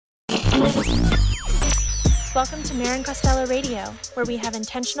Welcome to Marin Costello Radio, where we have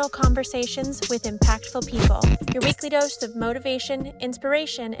intentional conversations with impactful people. Your weekly dose of motivation,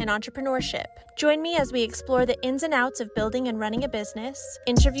 inspiration, and entrepreneurship. Join me as we explore the ins and outs of building and running a business,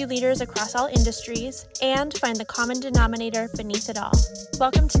 interview leaders across all industries, and find the common denominator beneath it all.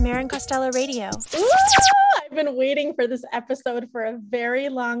 Welcome to Marin Costello Radio. I've been waiting for this episode for a very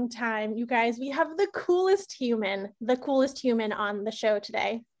long time. You guys, we have the coolest human on the show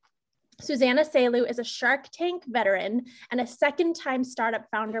today. Susanna Selu is a Shark Tank veteran and a second-time startup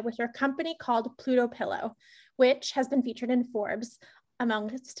founder with her company called Pluto Pillow, which has been featured in Forbes,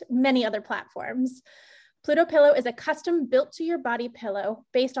 amongst many other platforms. Pluto Pillow is a custom built-to-your-body pillow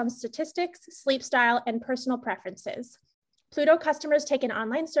based on statistics, sleep style, and personal preferences. Pluto customers take an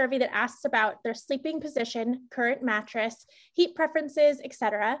online survey that asks about their sleeping position, current mattress, heat preferences,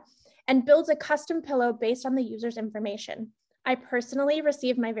 etc., and builds a custom pillow based on the user's information. I personally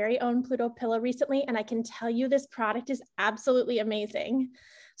received my very own Pluto pillow recently, and I can tell you this product is absolutely amazing.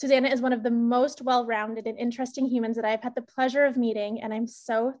 Susanna is one of the most well-rounded and interesting humans that I've had the pleasure of meeting, and I'm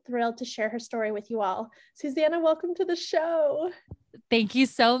so thrilled to share her story with you all. Susanna, welcome to the show. Thank you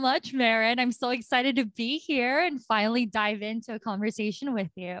so much, Marin. I'm so excited to be here and finally dive into a conversation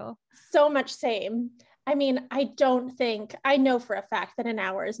with you. So much same. I mean, I know for a fact that an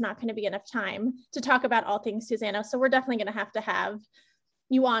hour is not going to be enough time to talk about all things Susanna. So we're definitely going to have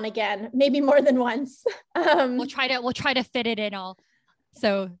you on again, maybe more than once. We'll try to fit it in all.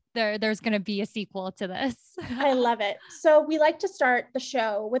 So there's going to be a sequel to this. I love it. So we like to start the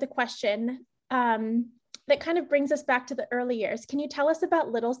show with a question that kind of brings us back to the early years. Can you tell us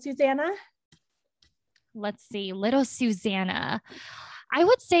about little Susanna? Let's see, little Susanna. I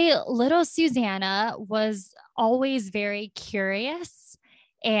would say little Susanna was always very curious,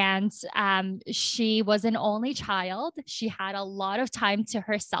 and she was an only child. She had a lot of time to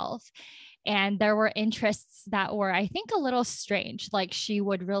herself, and there were interests that were, I think, a little strange. Like she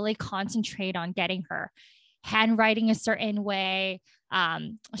would really concentrate on getting her handwriting a certain way.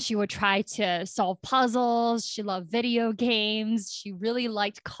 She would try to solve puzzles. She loved video games. She really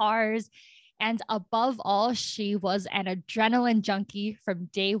liked cars. And above all, she was an adrenaline junkie from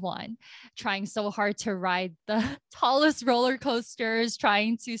day one, trying so hard to ride the tallest roller coasters,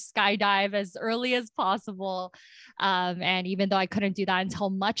 trying to skydive as early as possible. And even though I couldn't do that until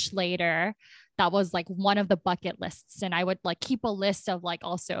much later, that was like one of the bucket lists. And I would like keep a list of like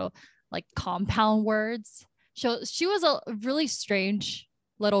also like compound words. So she was a really strange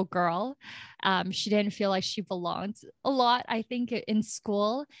little girl. She didn't feel like she belonged a lot, I think, in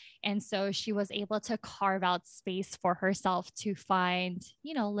school. And so she was able to carve out space for herself to find,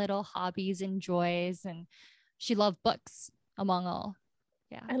 little hobbies and joys. And she loved books among all.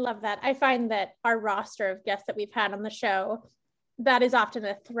 Yeah. I love that. I find that our roster of guests that we've had on the show, that is often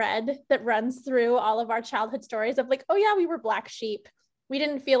a thread that runs through all of our childhood stories of like, oh yeah, we were black sheep. We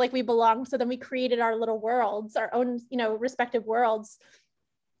didn't feel like we belonged. So then we created our little worlds, our own, respective worlds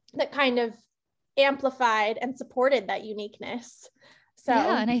that kind of amplified and supported that uniqueness. So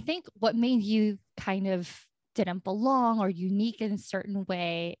yeah, and I think what made you kind of didn't belong or unique in a certain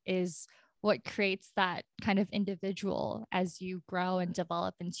way is what creates that kind of individual as you grow and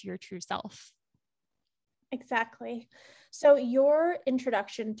develop into your true self. Exactly. So your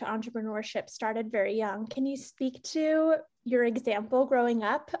introduction to entrepreneurship started very young. Can you speak to your example growing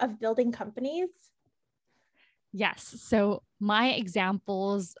up of building companies? Yes. So my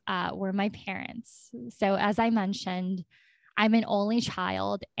examples were my parents. So as I mentioned, I'm an only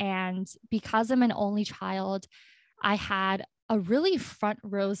child. And because I'm an only child, I had a really front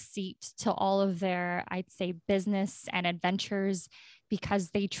row seat to all of their, I'd say, business and adventures, because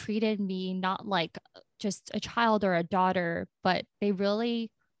they treated me not like just a child or a daughter, but they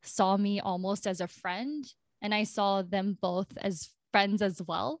really saw me almost as a friend. And I saw them both as friends as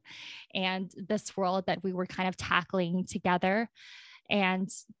well. And this world that we were kind of tackling together. And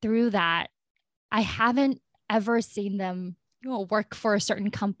through that, I haven't ever seen them work for a certain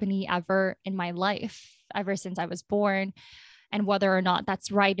company ever in my life, ever since I was born. And whether or not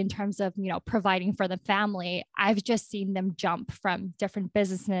that's right in terms of, providing for the family, I've just seen them jump from different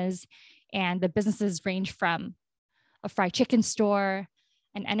businesses. And the businesses range from a fried chicken store,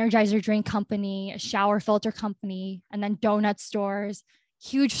 an Energizer drink company, a shower filter company, and then donut stores,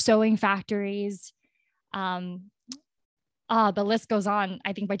 huge sewing factories. The list goes on.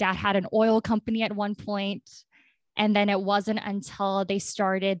 I think my dad had an oil company at one point. And then it wasn't until they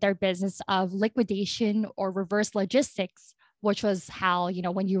started their business of liquidation or reverse logistics, which was how,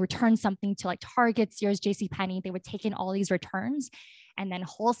 when you return something to like Target, Sears, JCPenney, they would take in all these returns and then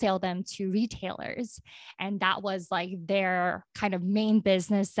wholesale them to retailers. And that was like their kind of main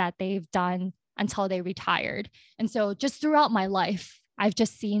business that they've done until they retired. And so just throughout my life, I've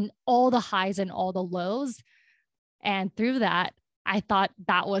just seen all the highs and all the lows. And through that, I thought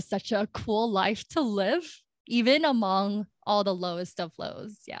that was such a cool life to live, even among all the lowest of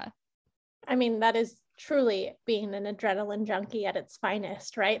lows. Yeah. I mean, that is truly being an adrenaline junkie at its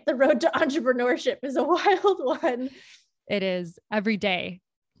finest, right? The road to entrepreneurship is a wild one. It is every day.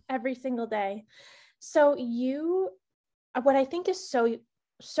 Every single day. So what I think is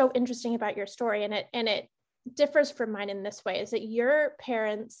so interesting about your story, and it differs from mine in this way, is that your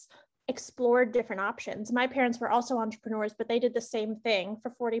parents explored different options. My parents were also entrepreneurs, but they did the same thing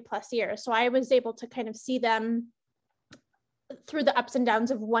for 40 plus years. So I was able to kind of see them through the ups and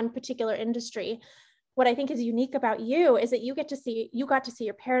downs of one particular industry. What I think is unique about you is that you got to see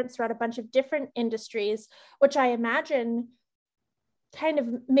your parents throughout a bunch of different industries, which I imagine kind of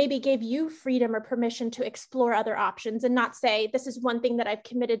maybe gave you freedom or permission to explore other options and not say, this is one thing that I've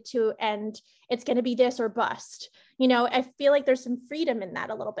committed to and it's going to be this or bust. I feel like there's some freedom in that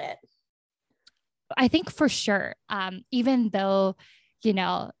a little bit. I think for sure, even though,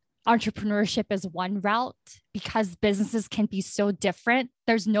 entrepreneurship is one route, because businesses can be so different,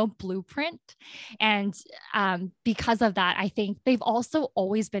 there's no blueprint. And because of that, I think they've also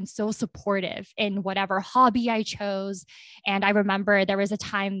always been so supportive in whatever hobby I chose. And I remember there was a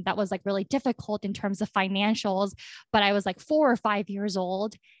time that was like really difficult in terms of financials, but I was like 4 or 5 years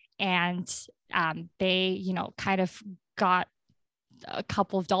old, and they, kind of got a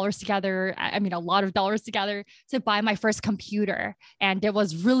couple of dollars together. I mean, a lot of dollars together to buy my first computer. And it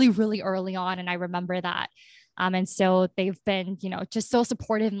was really, really early on. And I remember that. And so they've been, just so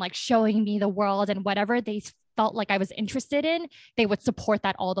supportive and like showing me the world, and whatever they felt like I was interested in, they would support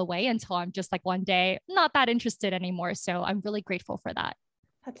that all the way until I'm just like one day not that interested anymore. So I'm really grateful for that.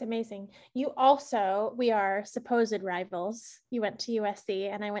 That's amazing. We are supposed rivals. You went to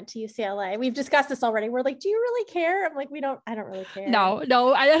USC and I went to UCLA. We've discussed this already. We're like, do you really care? I'm like, I don't really care. No,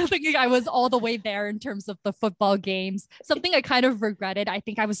 I don't think I was all the way there in terms of the football games. Something I kind of regretted. I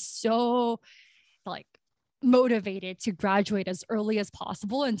think I was so like motivated to graduate as early as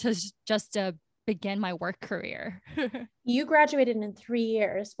possible and to begin my work career. You graduated in 3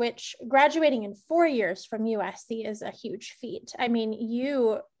 years, which graduating in 4 years from USC is a huge feat. I mean,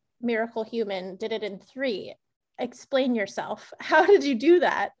 you, miracle human, did it in 3. Explain yourself. How did you do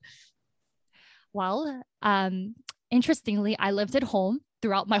that? Well, interestingly, I lived at home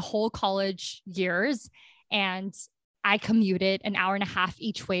throughout my whole college years, and I commuted an hour and a half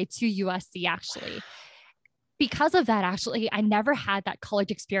each way to USC actually. Because of that, actually, I never had that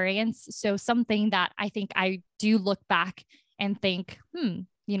college experience. So something that I think I do look back and think,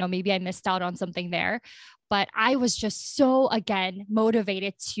 maybe I missed out on something there. But I was just so, again,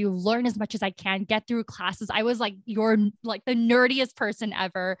 motivated to learn as much as I can, get through classes. I was like the nerdiest person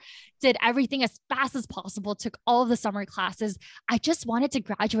ever, did everything as fast as possible, took all of the summer classes. I just wanted to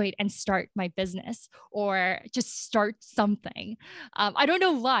graduate and start my business or just start something. I don't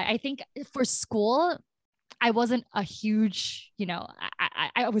know why. I think for school, I wasn't a huge,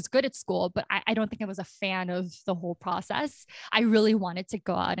 I was good at school, but I don't think I was a fan of the whole process. I really wanted to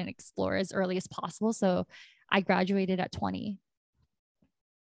go out and explore as early as possible. So I graduated at 20. I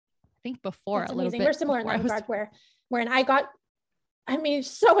think before That's a little amazing. bit. We're similar in that regard wherein I got,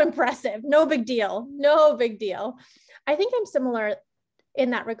 so impressive. No big deal. No big deal. I think I'm similar in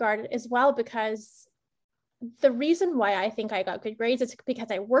that regard as well, because the reason why I think I got good grades is because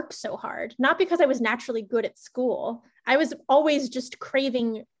I worked so hard, not because I was naturally good at school. I was always just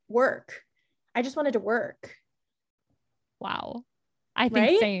craving work. I just wanted to work. Wow. I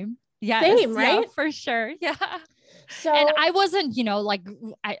think same. Yeah. Same, right? Yeah, for sure. Yeah. So, and I wasn't,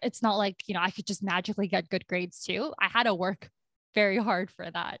 it's not like, I could just magically get good grades too. I had to work very hard for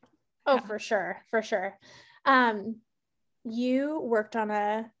that. Oh, yeah. For sure. For sure. You worked on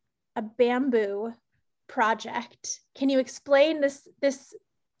a bamboo project. Can you explain this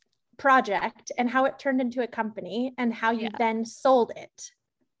project and how it turned into a company and how you then sold it?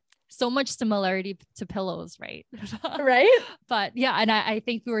 So much similarity to pillows, right? Right. But yeah, and I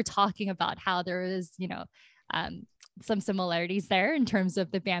think we were talking about how there is, some similarities there in terms of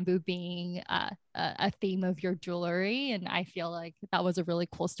the bamboo being a theme of your jewelry. And I feel like that was a really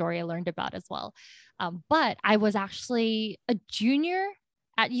cool story I learned about as well. But I was actually a junior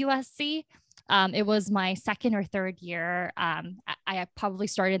at USC. It was my second or third year. I probably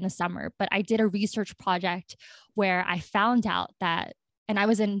started in the summer, but I did a research project where I found out that, and I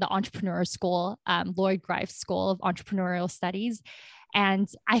was in the entrepreneur school, Lloyd Greif School of Entrepreneurial Studies. And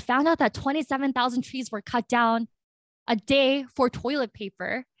I found out that 27,000 trees were cut down a day for toilet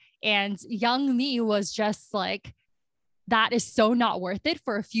paper. And young me was just like, that is so not worth it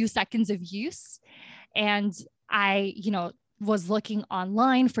for a few seconds of use. And I, was looking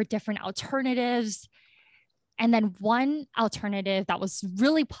online for different alternatives. And then one alternative that was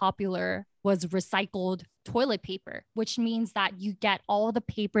really popular was recycled toilet paper, which means that you get all the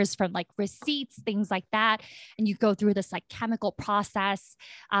papers from like receipts, things like that. And you go through this like chemical process.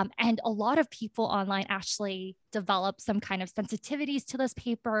 And a lot of people online actually develop some kind of sensitivities to this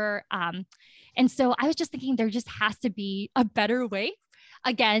paper. And so I was just thinking there just has to be a better way.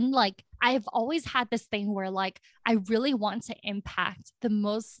 Again, like I've always had this thing where like, I really want to impact the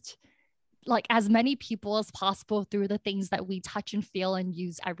most, like as many people as possible through the things that we touch and feel and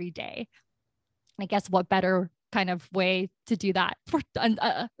use every day. I guess what better kind of way to do that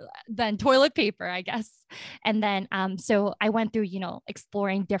than toilet paper, I guess. And then, so I went through,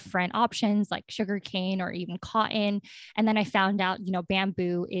 exploring different options like sugarcane or even cotton. And then I found out,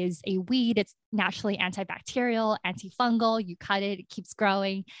 bamboo is a weed. It's naturally antibacterial, antifungal. You cut it, it keeps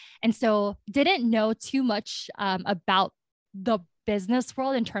growing. And so didn't know too much about the business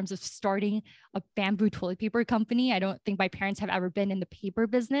world in terms of starting a bamboo toilet paper company. I don't think my parents have ever been in the paper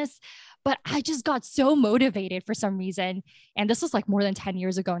business, but I just got so motivated for some reason. And this was like more than 10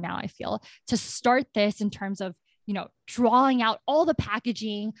 years ago now, I feel, to start this in terms of, drawing out all the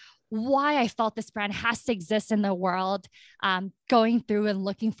packaging, why I felt this brand has to exist in the world, going through and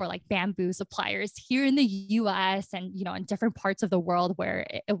looking for like bamboo suppliers here in the US and, in different parts of the world where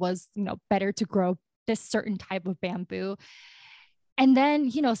it was, better to grow this certain type of bamboo. And then,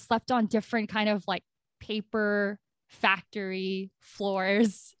 slept on different kind of like paper factory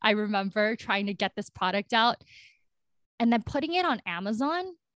floors. I remember trying to get this product out and then putting it on Amazon.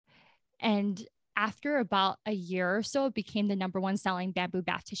 And after about a year or so, it became the number one selling bamboo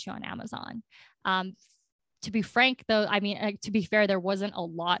bath tissue on Amazon. To be frank, though, to be fair, there wasn't a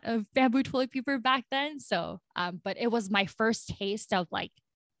lot of bamboo toilet paper back then. So, but it was my first taste of like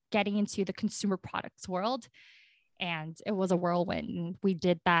getting into the consumer products world. And it was a whirlwind. And we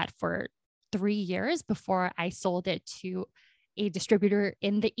did that for 3 years before I sold it to a distributor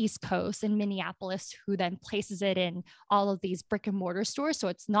in the East Coast in Minneapolis, who then places it in all of these brick and mortar stores. So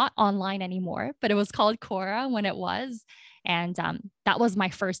it's not online anymore, but it was called Cora when it was. And that was my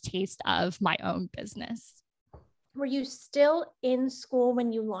first taste of my own business. Were you still in school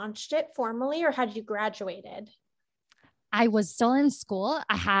when you launched it formally, or had you graduated? I was still in school.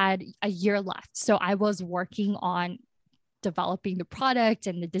 I had a year left. So I was working on developing the product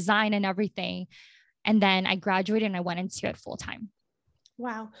and the design and everything. And then I graduated and I went into it full time.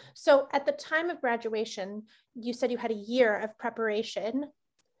 Wow. So at the time of graduation, you said you had a year of preparation.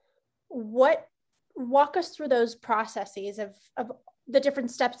 Walk us through those processes of the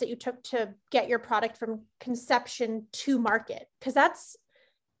different steps that you took to get your product from conception to market, because that's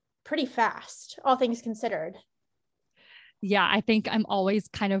pretty fast, all things considered. Yeah, I think I'm always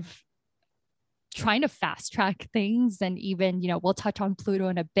kind of trying to fast track things. And even, we'll touch on Pluto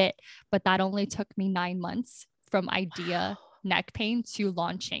in a bit, but that only took me 9 months from idea, neck pain to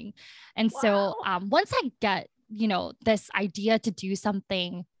launching. And so once I get, this idea to do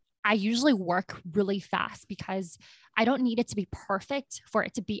something, I usually work really fast because I don't need it to be perfect for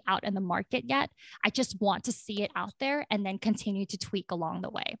it to be out in the market yet. I just want to see it out there and then continue to tweak along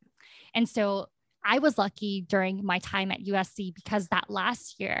the way. And so I was lucky during my time at USC because that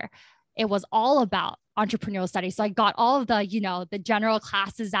last year, it was all about entrepreneurial studies. So I got all of the, the general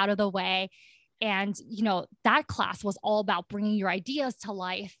classes out of the way. And, that class was all about bringing your ideas to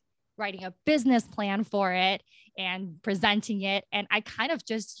life, writing a business plan for it and presenting it. And I kind of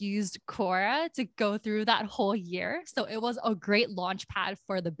just used Cora to go through that whole year. So it was a great launch pad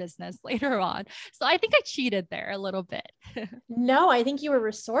for the business later on. So I think I cheated there a little bit. No, I think you were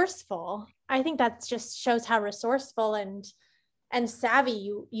resourceful. I think that just shows how resourceful and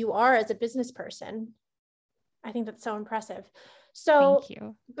savvy you are as a business person. I think that's so impressive. So thank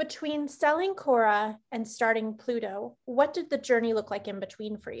you. Between selling Cora and starting Pluto, what did the journey look like in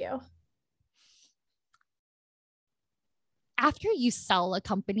between for you? After you sell a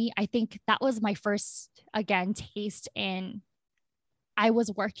company, I think that was my first, again, taste in, I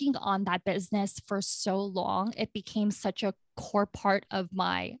was working on that business for so long. It became such a core part of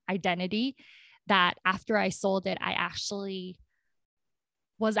my identity that after I sold it, I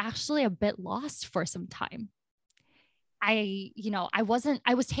was actually a bit lost for some time. I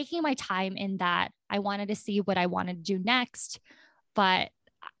was taking my time in that I wanted to see what I wanted to do next, but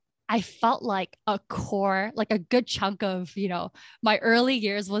I felt like a core, like a good chunk of, my early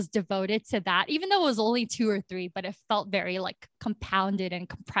years was devoted to that, even though it was only 2 or 3, but it felt very like compounded and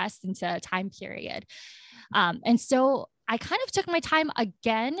compressed into a time period. And so I kind of took my time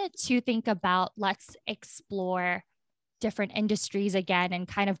again to think about, let's explore different industries again, and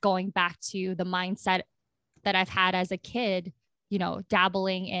kind of going back to the mindset that I've had as a kid,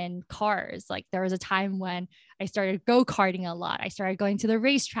 dabbling in cars. Like there was a time when I started go-karting a lot. I started going to the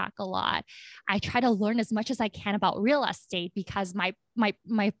racetrack a lot. I try to learn as much as I can about real estate because my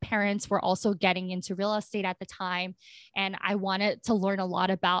parents were also getting into real estate at the time. And I wanted to learn a lot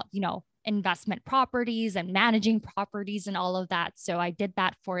about, investment properties and managing properties and all of that. So I did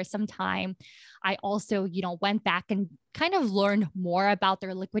that for some time. I also, went back and kind of learned more about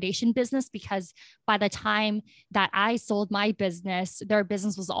their liquidation business, because by the time that I sold my business, their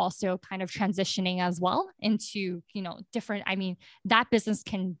business was also kind of transitioning as well into, different, that business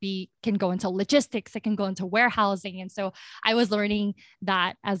can go into logistics, it can go into warehousing. And so I was learning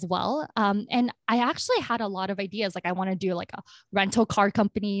that as well. And I actually had a lot of ideas. Like I want to do like a rental car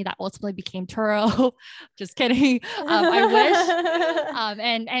company that ultimately became Turo. Just kidding. I wish.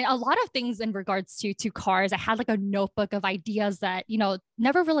 And a lot of things in regards to cars. I had like a notebook of ideas that,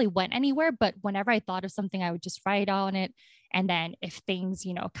 never really went anywhere, but whenever I thought of something, I would just write on it. And then if things,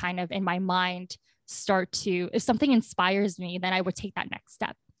 kind of in my mind if something inspires me, then I would take that next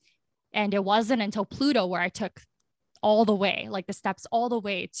step. And it wasn't until Pluto where I took all the way, like the steps all the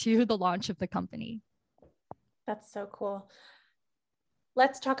way to the launch of the company. That's so cool.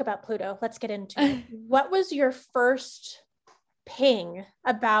 Let's talk about Pluto. Let's get into it. What was your first ping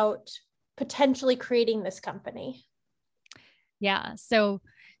about potentially creating this company? Yeah. So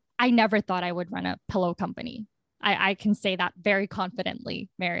I never thought I would run a pillow company. I can say that very confidently,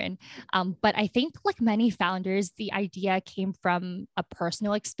 Marian. But I think like many founders, the idea came from a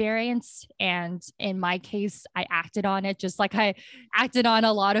personal experience. And in my case, I acted on it just like I acted on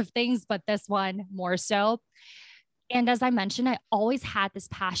a lot of things, but this one more so. And as I mentioned, I always had this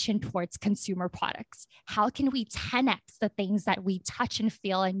passion towards consumer products. How can we 10x the things that we touch and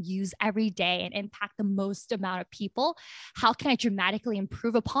feel and use every day and impact the most amount of people? How can I dramatically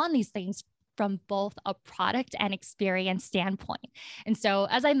improve upon these things from both a product and experience standpoint? And so,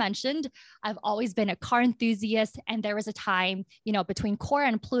 as I mentioned, I've always been a car enthusiast. And there was a time, between Cora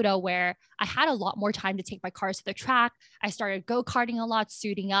and Pluto where I had a lot more time to take my cars to the track. I started go-karting a lot,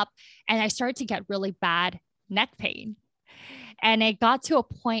 suiting up, and I started to get really bad neck pain. And it got to a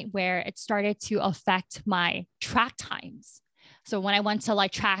point where it started to affect my track times. So when I went to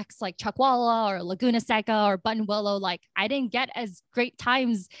like tracks like Chuckwalla or Laguna Seca or Buttonwillow, like I didn't get as great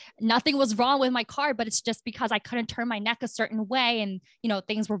times. Nothing was wrong with my car, but it's just because I couldn't turn my neck a certain way. And,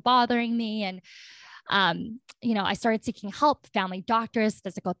 things were bothering me. And, I started seeking help, family doctors,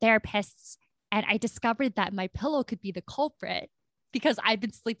 physical therapists. And I discovered that my pillow could be the culprit because I'd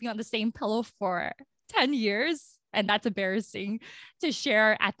been sleeping on the same pillow for 10 years. And that's embarrassing to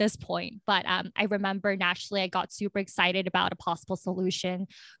share at this point. But I remember naturally, I got super excited about a possible solution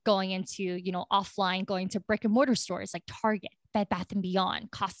going into, offline, going to brick and mortar stores like Target, Bed Bath &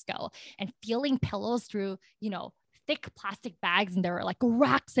 Beyond, Costco, and feeling pillows through, thick plastic bags. And there were like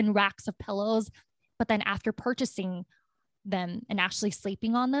racks and racks of pillows. But then after purchasing them and actually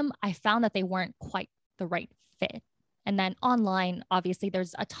sleeping on them, I found that they weren't quite the right fit. And then online, obviously,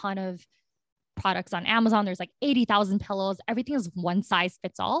 there's a ton of products on Amazon. There's like 80,000 pillows. Everything is one size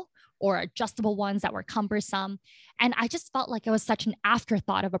fits all, or adjustable ones that were cumbersome. And I just felt like it was such an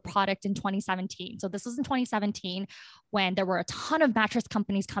afterthought of a product in 2017. So this was in 2017 when there were a ton of mattress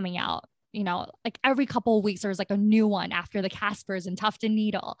companies coming out. Like every couple of weeks, there was like a new one after the Caspers and Tuft &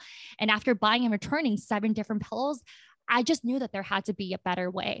 Needle. And after buying and returning 7 different pillows, I just knew that there had to be a better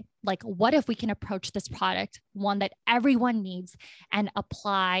way. Like, what if we can approach this product, one that everyone needs, and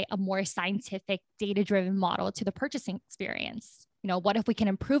apply a more scientific, data-driven model to the purchasing experience? What if we can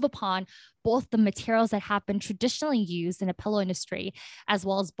improve upon both the materials that have been traditionally used in the pillow industry, as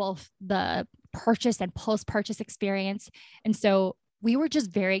well as both the purchase and post-purchase experience? And so we were just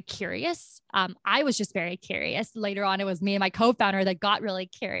very curious. I was just very curious. Later on, it was me and my co-founder that got really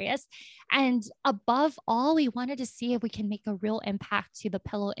curious. And above all, we wanted to see if we can make a real impact to the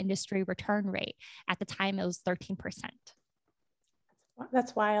pillow industry return rate. At the time, it was 13%.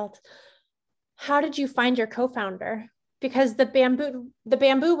 That's wild. How did you find your co-founder? Because the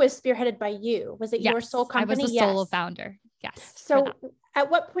bamboo was spearheaded by you. Was it your sole company? I was the solo founder. Yes. So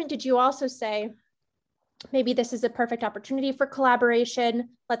at what point did you also say, maybe this is a perfect opportunity for collaboration.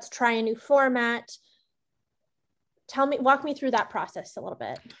 Let's try a new format. Walk me through that process a little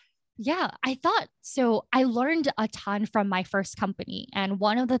bit. Yeah, I thought so. I learned a ton from my first company. And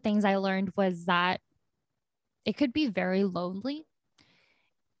one of the things I learned was that it could be very lonely.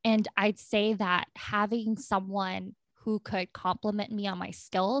 And I'd say that having someone who could compliment me on my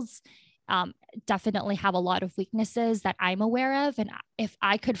skills, definitely have a lot of weaknesses that I'm aware of. And if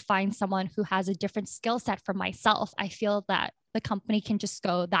I could find someone who has a different skill set for myself, I feel that the company can just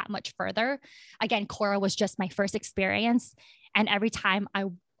go that much further. Again, Cora was just my first experience. And every time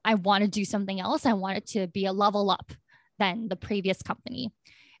I want to do something else, I want it to be a level up than the previous company.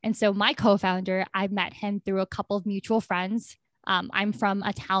 And so my co-founder, I met him through a couple of mutual friends. I'm from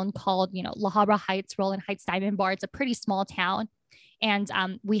a town called, La Habra Heights, Roland Heights Diamond Bar. It's a pretty small town. And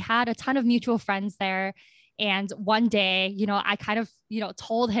we had a ton of mutual friends there. And one day, I kind of,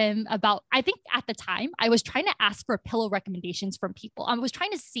 told him about, I think at the time I was trying to ask for pillow recommendations from people. I was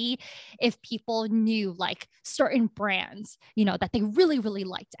trying to see if people knew like certain brands, that they really, really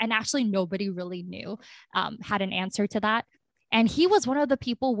liked. And actually nobody really knew, had an answer to that. And he was one of the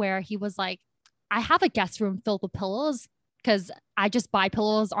people where he was like, I have a guest room filled with pillows because I just buy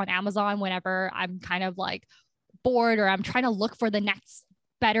pillows on Amazon whenever I'm kind of like bored or I'm trying to look for the next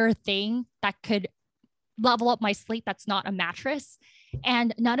better thing that could level up my sleep that's not a mattress.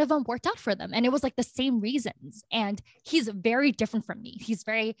 And none of them worked out for them. And it was like the same reasons. And he's very different from me. He's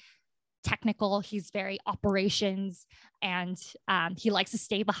very technical. He's very operations, and he likes to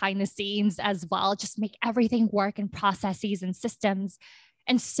stay behind the scenes as well, just make everything work in processes and systems.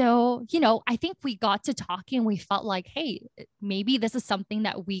 And so, I think we got to talking and we felt like, hey, maybe this is something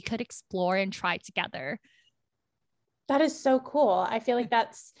that we could explore and try together. That is so cool. I feel like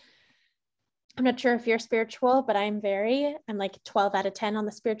I'm not sure if you're spiritual, but I'm like 12 out of 10 on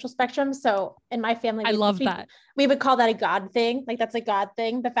the spiritual spectrum. So in my family, I love that. We would call that a God thing. Like that's a God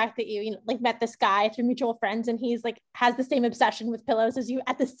thing. The fact that you like met this guy through mutual friends and he's like, has the same obsession with pillows as you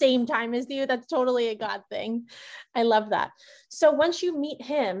at the same time as you. That's totally a God thing. I love that. So once you meet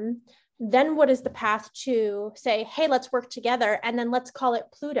him, then what is the path to say, hey, let's work together. And then let's call it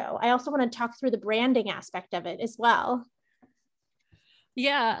Pluto. I also want to talk through the branding aspect of it as well.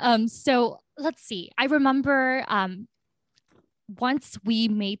 Yeah. So let's see. I remember once we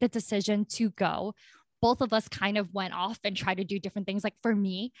made the decision to go, both of us kind of went off and tried to do different things. Like for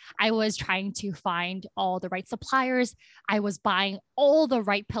me, I was trying to find all the right suppliers. I was buying all the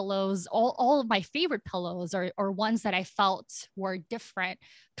right pillows, all of my favorite pillows or ones that I felt were different,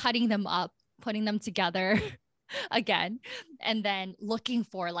 cutting them up, putting them together again, and then looking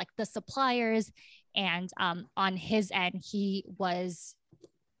for like the suppliers. And on his end, he was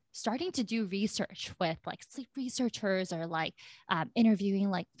starting to do research with like sleep researchers or like interviewing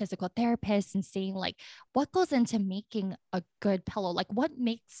like physical therapists and seeing like what goes into making a good pillow. Like what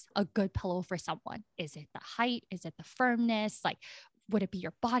makes a good pillow for someone? Is it the height? Is it the firmness? Like, would it be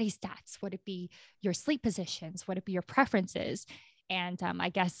your body stats? Would it be your sleep positions? Would it be your preferences? And I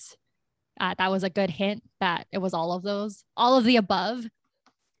guess that was a good hint that it was all of the above.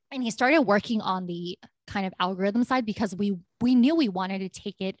 And he started working on the kind of algorithm side because we knew we wanted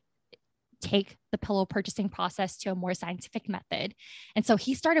to take the pillow purchasing process to a more scientific method. And so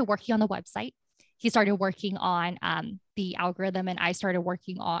he started working on the website. He started working on the algorithm, and I started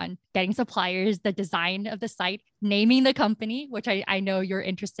working on getting suppliers, the design of the site, naming the company, which I know you're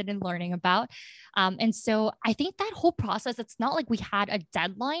interested in learning about. And so I think that whole process, it's not like we had a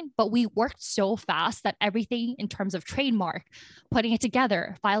deadline, but we worked so fast that everything in terms of trademark, putting it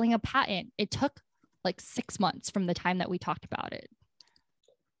together, filing a patent, it took like 6 months from the time that we talked about it.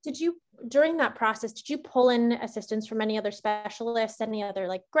 During that process, did you pull in assistance from any other specialists, any other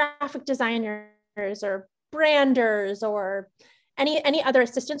like graphic designers or branders or any other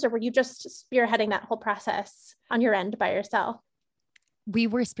assistants, or were you just spearheading that whole process on your end by yourself? We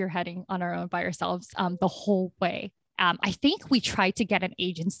were spearheading on our own by ourselves the whole way. I think we tried to get an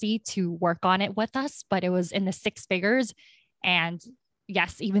agency to work on it with us, but it was in the 6 figures. And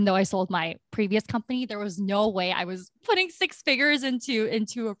yes, even though I sold my previous company, there was no way I was putting 6 figures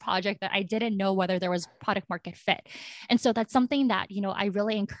into a project that I didn't know whether there was product market fit. And so that's something that, I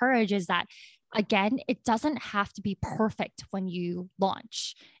really encourage is that, again, it doesn't have to be perfect when you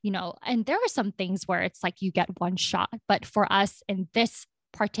launch, and there are some things where it's like you get one shot, but for us in this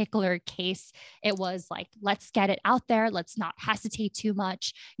particular case, it was like, let's get it out there. Let's not hesitate too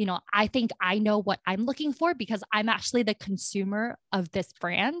much. I think I know what I'm looking for because I'm actually the consumer of this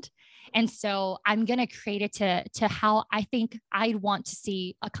brand. And so I'm going to create it to how I think I'd want to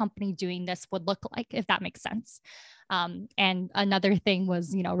see a company doing this would look like, if that makes sense. And another thing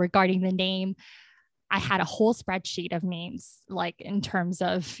was, regarding the name, I had a whole spreadsheet of names, like in terms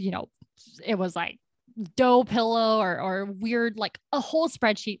of, it was like dough pillow or weird, like a whole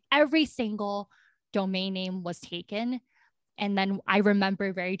spreadsheet. Every single domain name was taken. And then I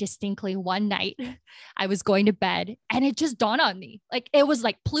remember very distinctly one night I was going to bed and it just dawned on me. Like it was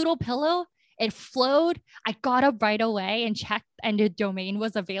like Pluto pillow. It flowed. I got up right away and checked and the domain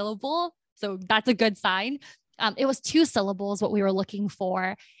was available. So that's a good sign. It was 2 syllables, what we were looking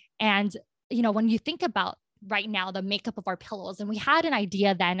for. And, you know, when you think about right now, the makeup of our pillows, and we had an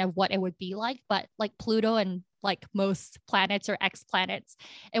idea then of what it would be like, but like Pluto and like most planets or X planets,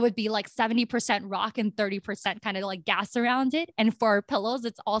 it would be like 70% rock and 30% kind of like gas around it. And for our pillows,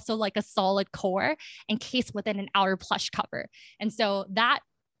 it's also like a solid core encased within an outer plush cover. And so that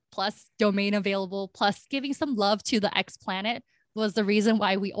plus domain available, plus giving some love to the X planet was the reason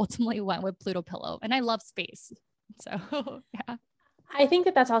why we ultimately went with Pluto pillow. And I love space. So yeah. I think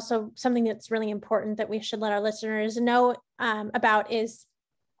that that's also something that's really important that we should let our listeners know about is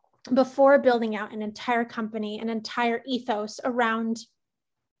before building out an entire company, an entire ethos around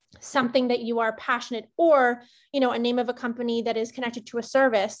something that you are passionate or, you know, a name of a company that is connected to a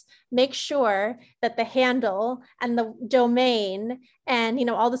service, make sure that the handle and the domain and, you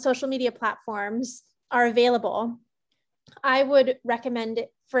know, all the social media platforms are available. I would recommend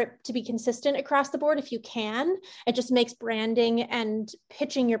it for it to be consistent across the board if you can. It just makes branding and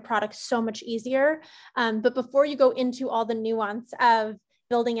pitching your product so much easier. But before you go into all the nuance of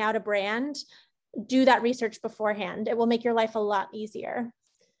building out a brand, do that research beforehand. It will make your life a lot easier.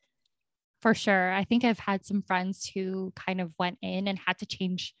 For sure. I think I've had some friends who kind of went in and had to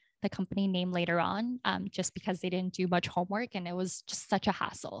change the company name later on just because they didn't do much homework and it was just such a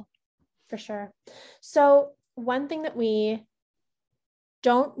hassle. For sure. So one thing that we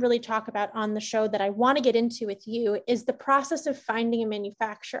don't really talk about on the show that I want to get into with you is the process of finding a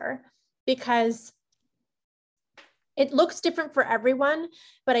manufacturer, because it looks different for everyone,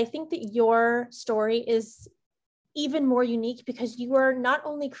 but I think that your story is even more unique because you are not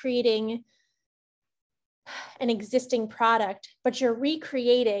only creating an existing product, but you're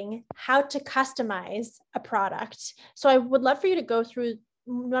recreating how to customize a product. So I would love for you to go through,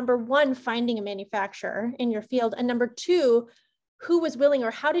 number one, finding a manufacturer in your field, and number two, who was willing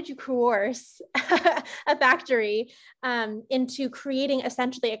or how did you coerce a factory into creating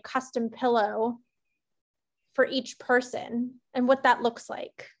essentially a custom pillow for each person and what that looks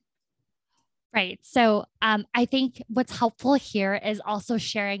like? Right. So I think what's helpful here is also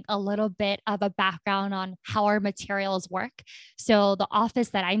sharing a little bit of a background on how our materials work. So the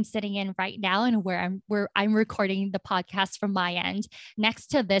office that I'm sitting in right now and where I'm recording the podcast from my end, next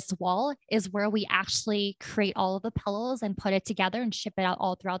to this wall is where we actually create all of the pillows and put it together and ship it out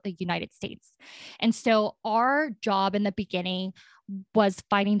all throughout the United States. And so our job in the beginning was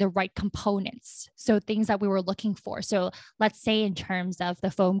finding the right components. So things that we were looking for. So let's say in terms of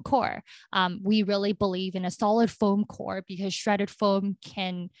the foam core, we really believe in a solid foam core because shredded foam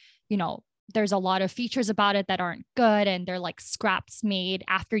can, you know, there's a lot of features about it that aren't good and they're like scraps made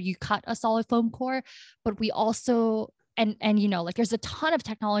after you cut a solid foam core. But we also, and you know, like there's a ton of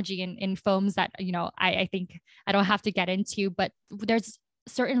technology in foams that, you know, I think I don't have to get into, but there's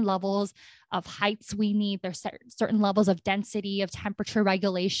certain levels of heights we need. There's certain levels of density, of temperature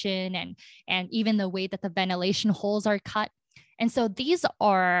regulation, and even the way that the ventilation holes are cut. And so these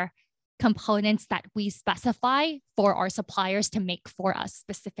are components that we specify for our suppliers to make for us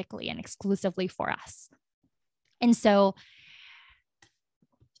specifically and exclusively for us. And so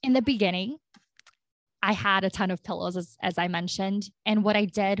in the beginning, I had a ton of pillows, as I mentioned. And what I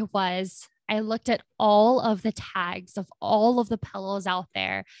did was I looked at all of the tags of all of the pillows out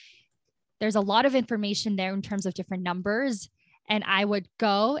there. There's a lot of information there in terms of different numbers. And I would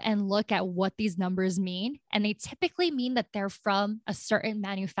go and look at what these numbers mean. And they typically mean that they're from a certain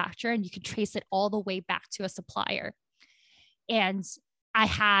manufacturer and you can trace it all the way back to a supplier. And I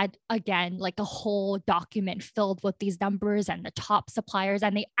had, again, like a whole document filled with these numbers and the top suppliers,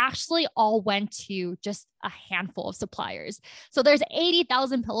 and they actually all went to just a handful of suppliers. So there's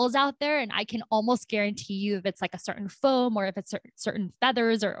 80,000 pillows out there, and I can almost guarantee you if it's like a certain foam or if it's certain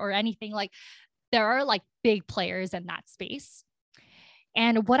feathers or anything, like there are like big players in that space.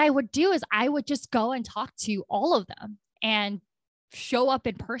 And what I would do is I would just go and talk to all of them and show up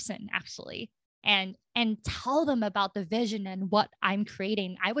in person, actually, and tell them about the vision and what I'm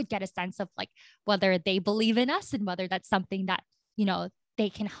creating. I would get a sense of like whether they believe in us and whether that's something that, you know, they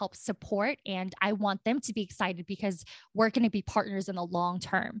can help support. And I want them to be excited because we're going to be partners in the long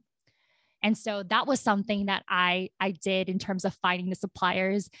term. And so that was something that I did in terms of finding the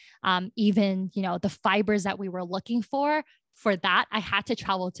suppliers, even, you know, the fibers that we were looking for for that, I had to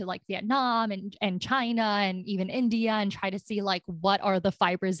travel to like Vietnam and China and even India and try to see like, what are the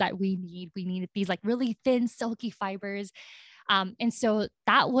fibers that we need? We needed these like really thin, silky fibers. And so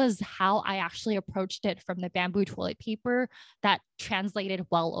that was how I actually approached it, from the bamboo toilet paper that translated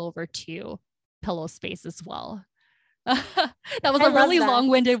well over to pillow space as well. That was a really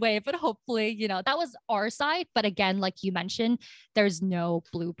long-winded way, but hopefully, you know, that was our side. But again, like you mentioned, there's no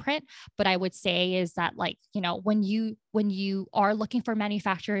blueprint. But I would say is that, like, you know, when you are looking for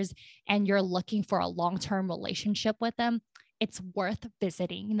manufacturers and you're looking for a long-term relationship with them, it's worth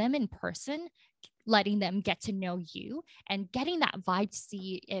visiting them in person, letting them get to know you and getting that vibe to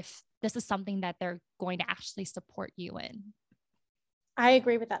see if this is something that they're going to actually support you in. I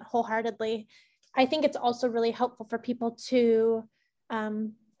agree with that wholeheartedly. I think it's also really helpful for people to,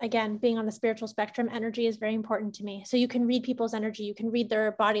 again, being on the spiritual spectrum, energy is very important to me. So you can read people's energy, you can read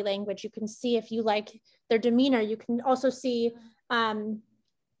their body language, you can see if you like their demeanor, you can also see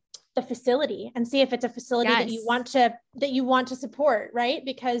the facility and see if it's a facility that you want to support, right?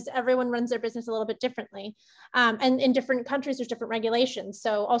 Because everyone runs their business a little bit differently. And in different countries, there's different regulations.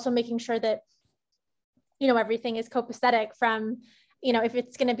 So also making sure that, you know, everything is copacetic from, you know, if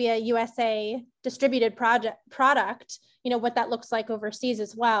it's going to be a USA distributed product, you know, what that looks like overseas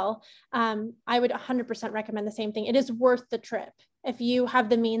as well. I would 100% recommend the same thing. It is worth the trip. If you have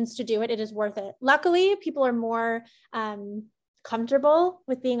the means to do it, it is worth it. Luckily, people are more comfortable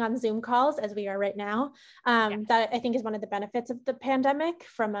with being on Zoom calls, as we are right now. Yes. That I think is one of the benefits of the pandemic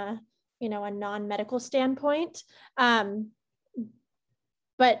from a, you know, a non-medical standpoint. But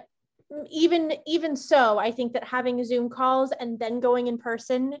even so, I think that having Zoom calls and then going in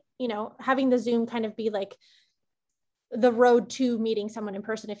person, you know, having the Zoom kind of be like the road to meeting someone in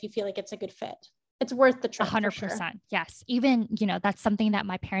person, if you feel like it's a good fit, it's worth the trip. 100%. Sure. Yes. Even, you know, that's something that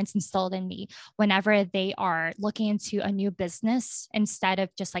my parents instilled in me whenever they are looking into a new business. Instead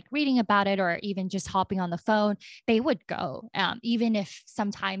of just like reading about it or even just hopping on the phone, they would go, even if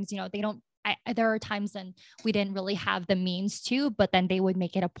sometimes, you know, they don't, there are times when we didn't really have the means to, but then they would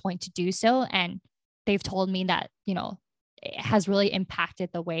make it a point to do so. And they've told me that, you know, it has really impacted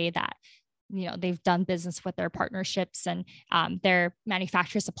the way that, you know, they've done business with their partnerships and their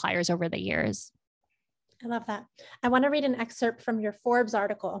manufacturer suppliers over the years. I love that. I want to read an excerpt from your Forbes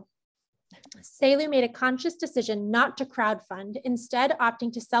article. Selu made a conscious decision not to crowdfund, instead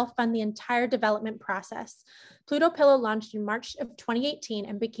opting to self-fund the entire development process. Pluto Pillow launched in March of 2018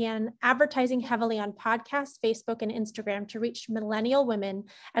 and began advertising heavily on podcasts, Facebook, and Instagram to reach millennial women,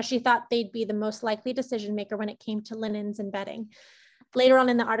 as she thought they'd be the most likely decision maker when it came to linens and bedding. Later on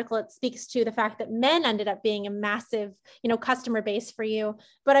in the article, it speaks to the fact that men ended up being a massive, you know, customer base for you.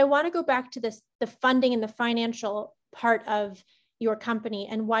 But I want to go back to this, the funding and the financial part of your company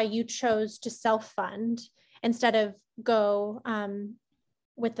and why you chose to self-fund instead of go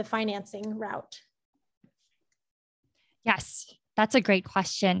with the financing route. Yes, that's a great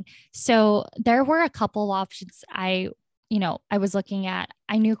question. So there were a couple of options I was looking at.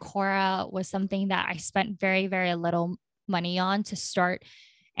 I knew Quora was something that I spent very, very little money on to start.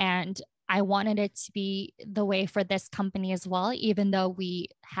 And I wanted it to be the way for this company as well, even though we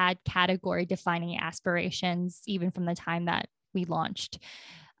had category defining aspirations, even from the time that we launched.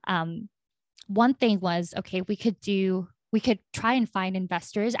 One thing was, okay, we could try and find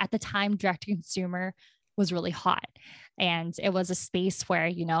investors. At the time, direct to consumer was really hot. And it was a space where,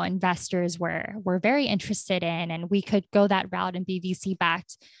 you know, investors were very interested in, and we could go that route and be VC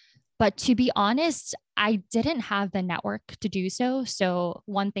backed. But to be honest, I didn't have the network to do so. So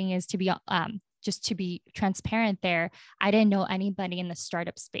one thing is to be just to be transparent there, I didn't know anybody in the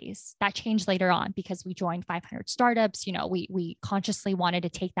startup space. That changed later on because we joined 500 startups. You know, we consciously wanted to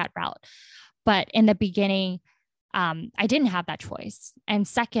take that route. But in the beginning, I didn't have that choice. And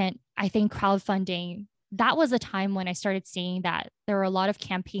second, I think crowdfunding, that was a time when I started seeing that there were a lot of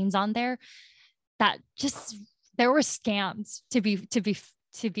campaigns on there that just, there were scams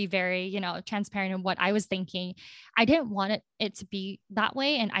to be very, you know, transparent in what I was thinking. I didn't want it to be that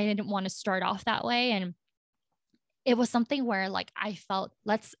way. And I didn't want to start off that way. And it was something where like, I felt,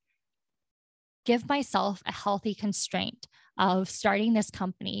 let's give myself a healthy constraint of starting this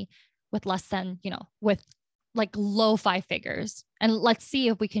company with less than, you know, with like low 5 figures. And let's see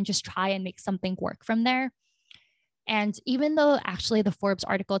if we can just try and make something work from there. And even though actually the Forbes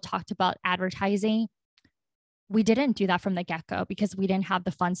article talked about advertising, we didn't do that from the get-go because we didn't have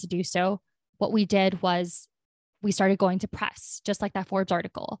the funds to do so. What we did was we started going to press, just like that Forbes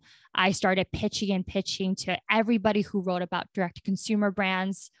article. I started pitching to everybody who wrote about direct-to-consumer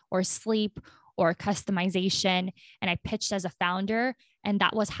brands or sleep or customization. And I pitched as a founder. And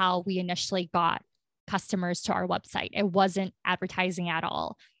that was how we initially got customers to our website. It wasn't advertising at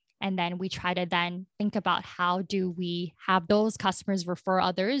all. And then we try to then think about how do we have those customers refer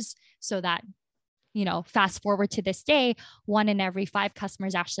others so that, fast forward to this day, 1 in every 5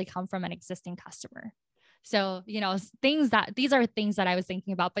 customers actually come from an existing customer. So, these are things that I was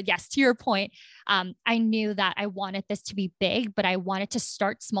thinking about. But yes, to your point, I knew that I wanted this to be big, but I wanted to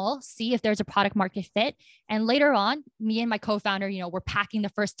start small, see if there's a product market fit. And later on, me and my co-founder, we're packing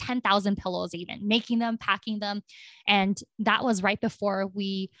the first 10,000 pillows, even making them, packing them. And that was right before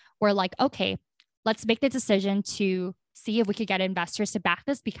we were like, okay, let's make the decision to see if we could get investors to back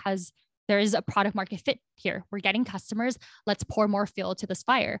this, because there is a product market fit here. We're getting customers. Let's pour more fuel to this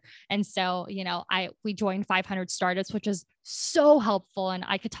fire. And so, we joined 500 Startups, which is so helpful. And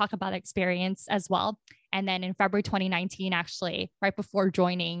I could talk about experience as well. And then in February 2019, actually, right before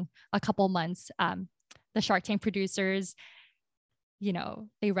joining a couple months, the Shark Tank producers,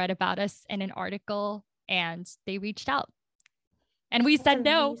 they read about us in an article and they reached out. And we said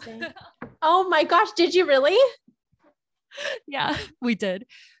no. Oh my gosh, did you really? Yeah, we did.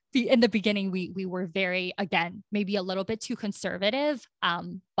 In the beginning, we were very, again, maybe a little bit too conservative.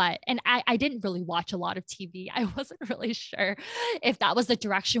 But I didn't really watch a lot of TV. I wasn't really sure if that was the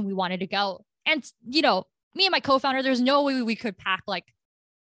direction we wanted to go. And, me and my co-founder, there's no way we could pack like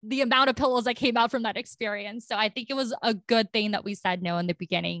the amount of pillows that came out from that experience. So I think it was a good thing that we said no in the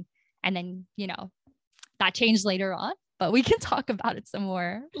beginning. And then, that changed later on, but we can talk about it some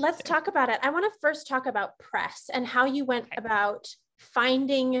more. Let's talk about it. I want to first talk about press and how you went about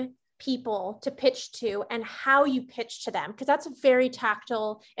finding people to pitch to and how you pitch to them, because that's very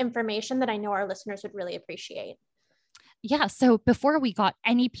tactile information that I know our listeners would really appreciate. Yeah. So before we got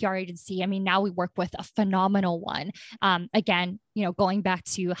any PR agency, now we work with a phenomenal one. Again, going back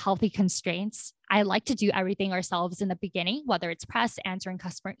to healthy constraints, I like to do everything ourselves in the beginning, whether it's press, answering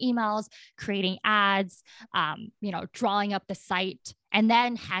customer emails, creating ads, drawing up the site, and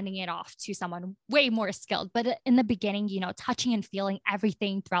then handing it off to someone way more skilled. But in the beginning, touching and feeling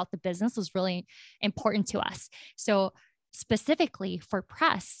everything throughout the business was really important to us. So specifically for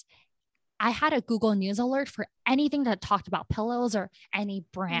press, I had a Google News alert for anything that talked about pillows or any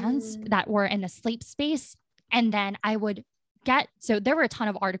brands that were in the sleep space. And then I would so there were a ton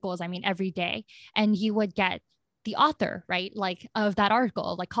of articles, every day, and you would get the author, right? Like of that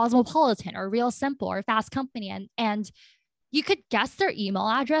article, like Cosmopolitan or Real Simple or Fast Company. And you could guess their email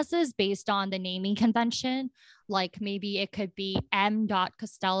addresses based on the naming convention. Like maybe it could be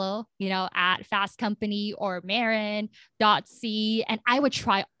m.costello, at Fast Company, or Marin.c. And I would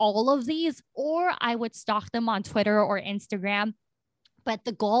try all of these, or I would stalk them on Twitter or Instagram. But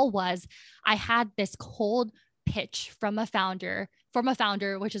the goal was I had this cold pitch from a founder,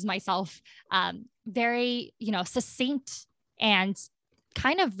 which is myself, very, succinct and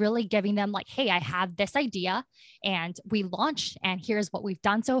kind of really giving them like, hey, I have this idea and we launched and here's what we've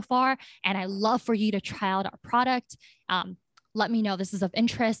done so far. And I love for you to try out our product. Let me know this is of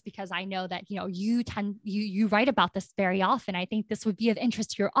interest, because I know that, you write about this very often. I think this would be of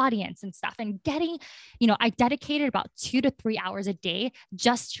interest to your audience and stuff. And getting, I dedicated about 2 to 3 hours a day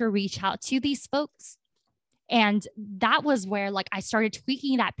just to reach out to these folks. And that was where like I started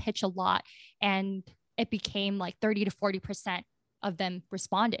tweaking that pitch a lot, and it became like 30 to 40% of them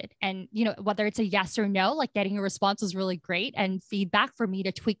responded. And, whether it's a yes or no, like getting a response was really great and feedback for me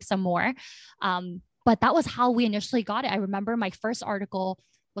to tweak some more. But that was how we initially got it. I remember my first article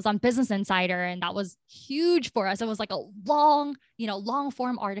was on Business Insider, and that was huge for us. It was like a long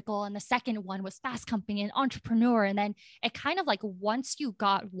form article. And the second one was Fast Company and Entrepreneur. And then it kind of like, once you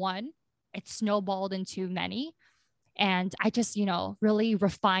got one, it snowballed into many. And I just, really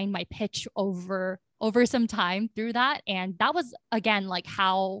refined my pitch over some time through that. And that was, again, like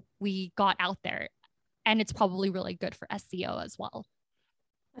how we got out there. And it's probably really good for SEO as well.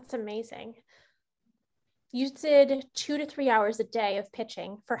 That's amazing. You did 2 to 3 hours a day of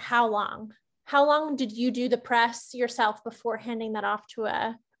pitching for how long? How long did you do the press yourself before handing that off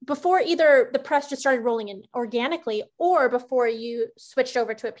before either the press just started rolling in organically or before you switched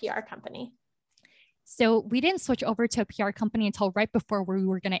over to a PR company? So we didn't switch over to a PR company until right before we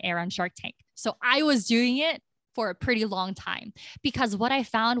were going to air on Shark Tank. So I was doing it for a pretty long time, because what I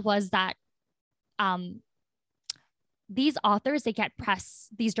found was that these authors, they get press,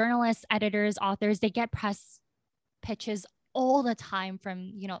 these journalists, editors, authors, they get press pitches all the time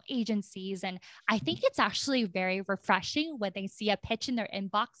from, agencies. And I think it's actually very refreshing when they see a pitch in their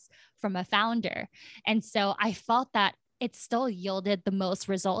inbox from a founder. And so I felt that it still yielded the most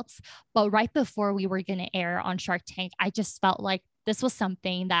results. But right before we were going to air on Shark Tank, I just felt like this was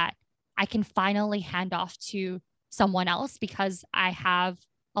something that I can finally hand off to someone else, because I have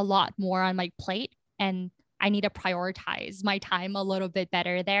a lot more on my plate and I need to prioritize my time a little bit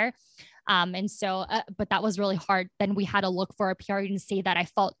better there. But that was really hard. Then we had to look for a PR agency that I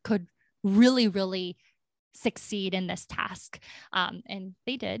felt could really, really succeed in this task. And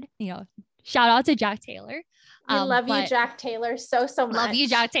they did, shout out to Jack Taylor. We love you, Jack Taylor, so much. Love you,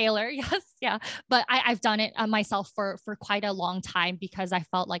 Jack Taylor. Yes. Yeah. But I've done it myself for quite a long time because I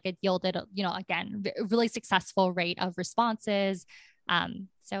felt like it yielded, again, a really successful rate of responses.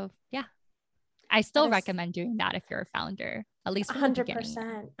 So yeah, I still recommend doing that if you're a founder, at least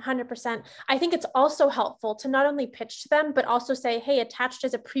 100%. I think it's also helpful to not only pitch to them, but also say, hey, attached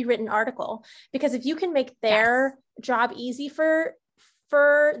as a pre-written article, because if you can make their job easy for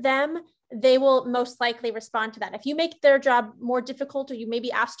them, they will most likely respond to that. If you make their job more difficult, or you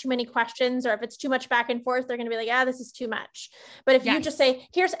maybe ask too many questions, or if it's too much back and forth, they're going to be like, this is too much. But if you just say,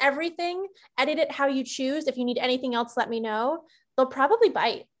 here's everything, edit it how you choose. If you need anything else, let me know. They'll probably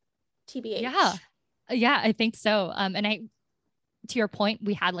bite, TBH. Yeah, I think so. To your point,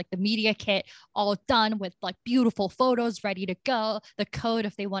 we had like the media kit all done with like beautiful photos ready to go, the code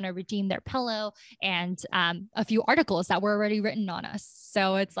if they want to redeem their pillow, and a few articles that were already written on us.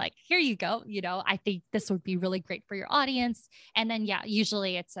 So it's like, here you go. I think this would be really great for your audience. And then,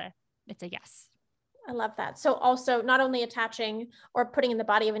 usually it's a yes. I love that. So also not only attaching or putting in the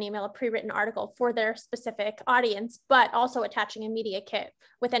body of an email a pre-written article for their specific audience, but also attaching a media kit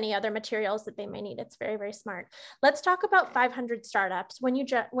with any other materials that they may need. It's very, very smart. Let's talk about 500 Startups when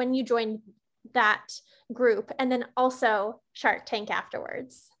you joined that group, and then also Shark Tank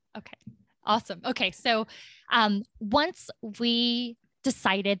afterwards. Okay, awesome. Okay, so once we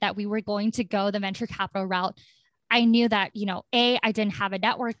decided that we were going to go the venture capital route, I knew that, A, I didn't have a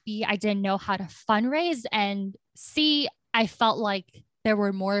network, B, I didn't know how to fundraise, and C, I felt like there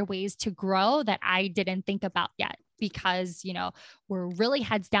were more ways to grow that I didn't think about yet because, we're really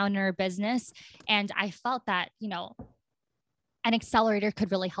heads down in our business. And I felt that, an accelerator could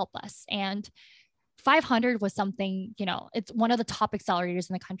really help us. And 500 was something, it's one of the top accelerators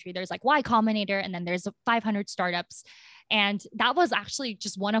in the country. There's like Y Combinator, and then there's 500 Startups. And that was actually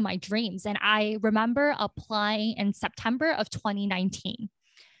just one of my dreams. And I remember applying in September of 2019.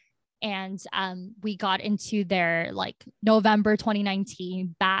 And we got into their like November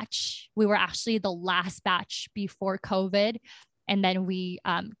 2019 batch. We were actually the last batch before COVID. And then we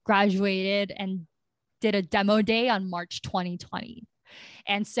graduated and did a demo day on March 2020.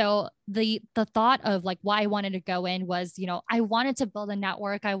 And so the thought of like why I wanted to go in was, I wanted to build a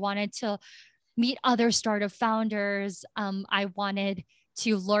network. I wanted to meet other startup founders. I wanted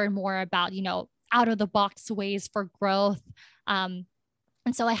to learn more about, out of the box ways for growth. And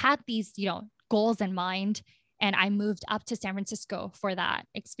so I had these, goals in mind, and I moved up to San Francisco for that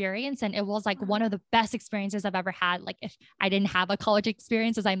experience. And it was like one of the best experiences I've ever had. Like if I didn't have a college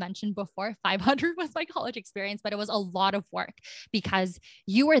experience, as I mentioned before, 500 was my college experience, but it was a lot of work because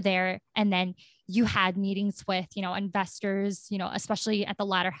you were there and then you had meetings with, investors, especially at the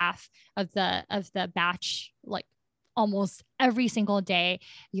latter half of the batch, like almost every single day.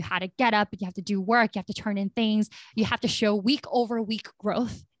 You had to get up, you have to do work, you have to turn in things, you have to show week over week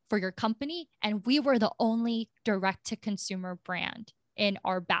growth for your company. And we were the only direct to consumer brand in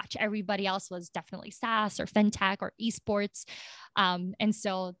our batch. Everybody else was definitely SaaS or FinTech or esports. And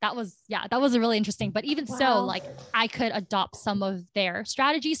so that was really interesting. But even so, like I could adopt some of their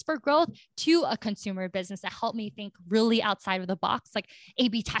strategies for growth to a consumer business that helped me think really outside of the box, like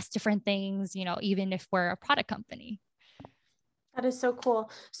A/B test different things, even if we're a product company. That is so cool.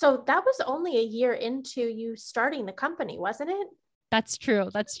 So that was only a year into you starting the company, wasn't it? That's true.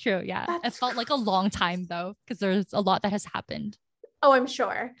 Yeah. It felt like a long time though, because there's a lot that has happened. Oh, I'm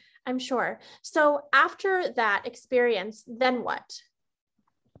sure. So after that experience, then what?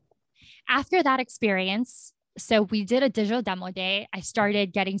 After that experience, so we did a digital demo day. I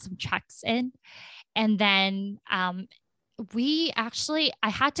started getting some checks in, and then I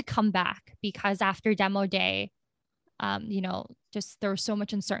had to come back because after demo day, just there was so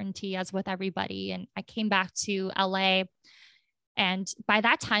much uncertainty as with everybody. And I came back to LA, and by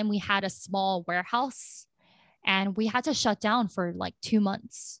that time we had a small warehouse and we had to shut down for like 2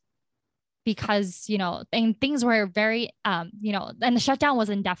 months because, and things were very, and the shutdown was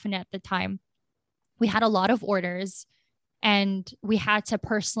indefinite at the time. We had a lot of orders and we had to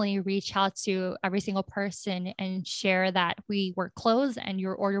personally reach out to every single person and share that we were closed and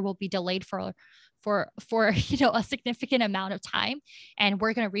your order will be delayed for a significant amount of time. And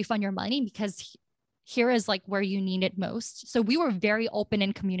we're going to refund your money because here is like where you need it most. So we were very open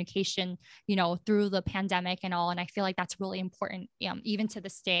in communication, through the pandemic and all. And I feel like that's really important, even to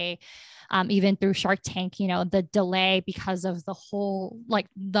this day, even through Shark Tank, the delay because of the whole, like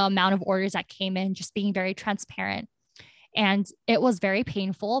the amount of orders that came in, just being very transparent. And it was very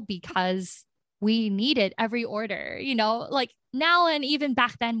painful because we needed every order, like now, and even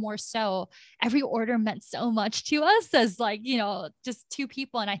back then more so, every order meant so much to us as like, just two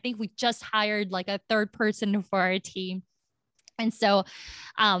people. And I think we just hired like a third person for our team. And so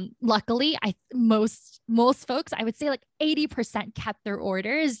luckily, most folks, I would say like 80% kept their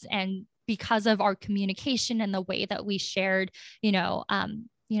orders. And because of our communication and the way that we shared,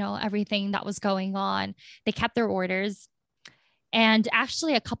 everything that was going on, they kept their orders. And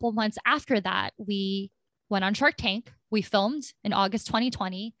actually, a couple months after that, we went on Shark Tank. We filmed in August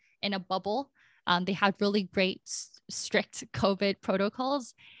 2020 in a bubble. They had really great, strict COVID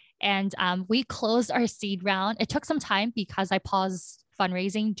protocols. And we closed our seed round. It took some time because I paused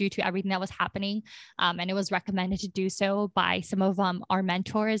fundraising due to everything that was happening. And it was recommended to do so by some of our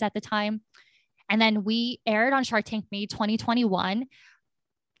mentors at the time. And then we aired on Shark Tank May 2021,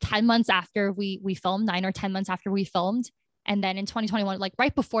 10 months after we filmed, 9 or 10 months after we filmed. And then in 2021, like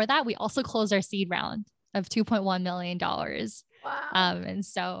right before that, we also closed our seed round of $2.1 million. Wow. And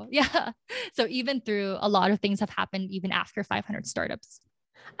so, yeah. So even through a lot of things have happened even after 500 startups.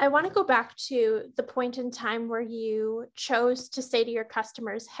 I want to go back to the point in time where you chose to say to your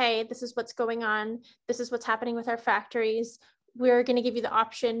customers, hey, this is what's going on. This is what's happening with our factories. We're going to give you the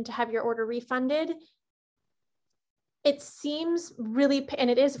option to have your order refunded. It seems really, and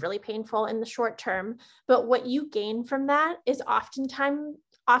it is really painful in the short term, but what you gain from that is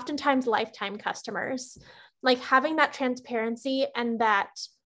oftentimes lifetime customers. Like having that transparency and that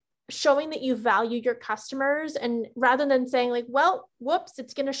showing that you value your customers, and rather than saying like, well, whoops,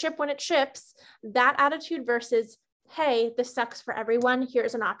 it's going to ship when it ships, that attitude versus, hey, this sucks for everyone,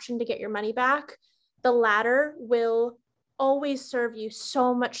 here's an option to get your money back. The latter will always serve you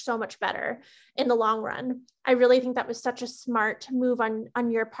so much better in the long run. I really think that was such a smart move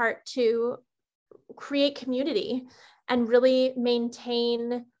on your part to create community and really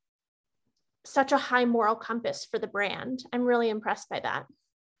maintain such a high moral compass for the brand. I'm really impressed by that.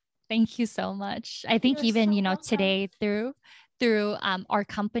 Thank you so much. I think even, today through our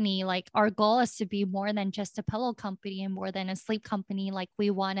company, like our goal is to be more than just a pillow company and more than a sleep company. Like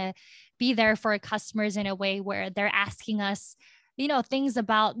we want to be there for our customers in a way where they're asking us, things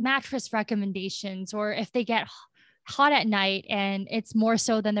about mattress recommendations, or if they get hot at night and it's more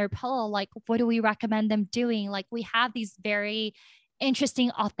so than their pillow, like what do we recommend them doing? Like we have these very interesting,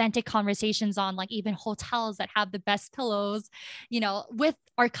 authentic conversations on like even hotels that have the best pillows, with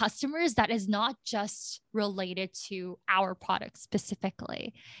our customers, that is not just related to our product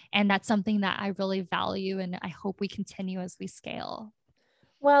specifically. And that's something that I really value. And I hope we continue as we scale.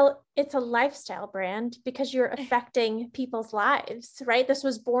 Well, it's a lifestyle brand because you're affecting people's lives, right? This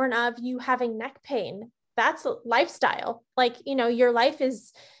was born of you having neck pain. That's a lifestyle. Like, your life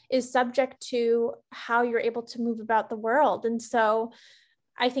is subject to how you're able to move about the world. And so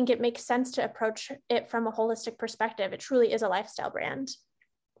I think it makes sense to approach it from a holistic perspective. It truly is a lifestyle brand.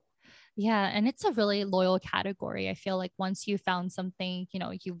 Yeah. And it's a really loyal category. I feel like once you found something,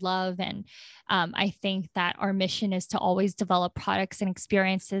 you love. And I think that our mission is to always develop products and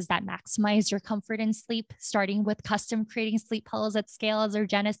experiences that maximize your comfort in sleep, starting with custom creating sleep pillows at scale as our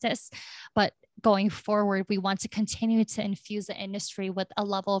genesis. But going forward, we want to continue to infuse the industry with a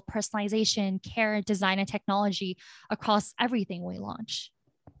level of personalization, care, design, and technology across everything we launch.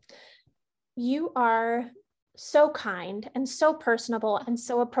 You are so kind and so personable and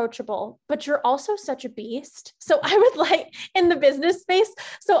so approachable, but you're also such a beast. So I would like, in the business space,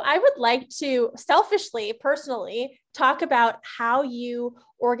 so I would like to selfishly, personally, talk about how you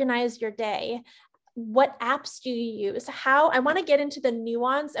organize your day. What apps do you use? How I want to get into the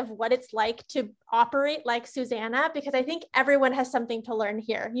nuance of what it's like to operate like Susanna, because I think everyone has something to learn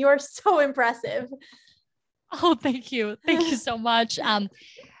here. You are so impressive. Oh, thank you. Thank you so much.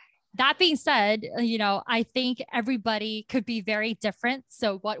 That being said, I think everybody could be very different.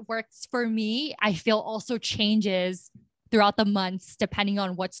 So what works for me, I feel also changes throughout the months, depending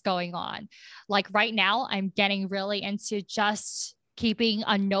on what's going on. Like right now, I'm getting really into just keeping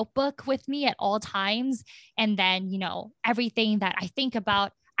a notebook with me at all times. And then, everything that I think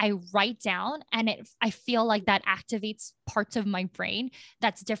about, I write down, and I feel like that activates parts of my brain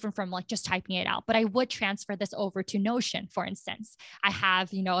that's different from like just typing it out. But I would transfer this over to Notion, for instance. I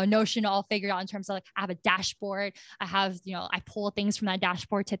have, a Notion all figured out in terms of like, I have a dashboard. I have, I pull things from that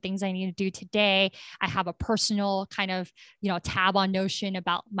dashboard to things I need to do today. I have a personal kind of, tab on Notion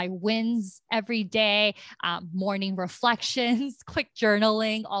about my wins every day, morning reflections, quick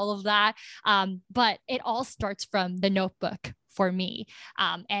journaling, all of that. But it all starts from the notebook for me.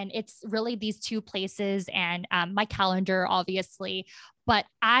 And it's really these two places and my calendar, obviously. But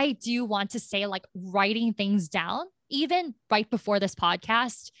I do want to say, like, writing things down, even right before this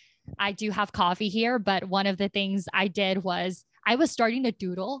podcast. I do have coffee here, but one of the things I did was I was starting to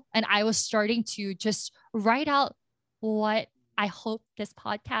doodle, and I was starting to just write out what I hope this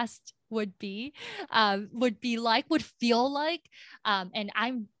podcast would feel like. And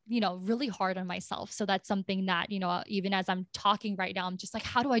I'm, really hard on myself. So that's something that, even as I'm talking right now, I'm just like,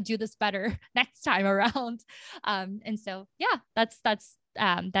 how do I do this better next time around? And so, yeah, that's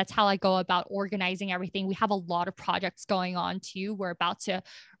how I go about organizing everything. We have a lot of projects going on too. We're about to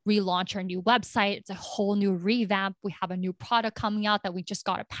relaunch our new website. It's a whole new revamp. We have a new product coming out that we just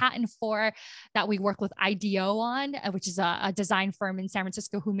got a patent for, that we work with IDEO on, which is a design firm in San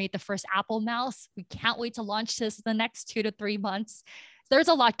Francisco who made the first Apple mouse. We can't wait to launch this in the next 2 to 3 months. There's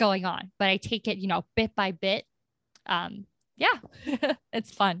a lot going on, but I take it, bit by bit. Yeah,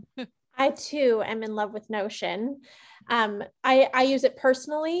 it's fun. I too am in love with Notion. I use it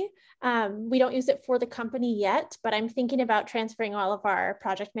personally. We don't use it for the company yet, but I'm thinking about transferring all of our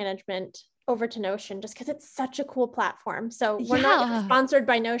project management over to Notion just because it's such a cool platform. So we're not sponsored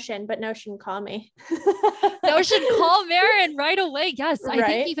by Notion, but Notion, call me. Notion, call Maren right away. Yes. Right? I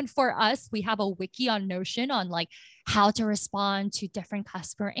think even for us, we have a wiki on Notion on like how to respond to different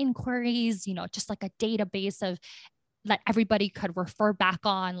customer inquiries, just like a database of that everybody could refer back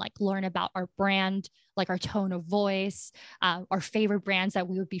on, like learn about our brand, like our tone of voice, our favorite brands that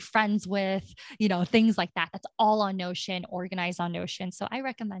we would be friends with, things like that. That's all on Notion, organized on Notion. So I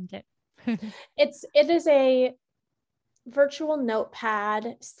recommend it. It is a virtual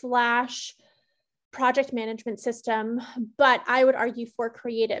notepad / project management system, but I would argue for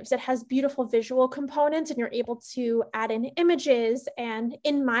creatives. It has beautiful visual components, and you're able to add in images. And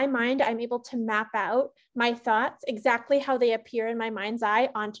in my mind, I'm able to map out my thoughts exactly how they appear in my mind's eye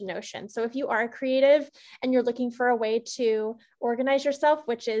onto Notion. So if you are a creative and you're looking for a way to organize yourself,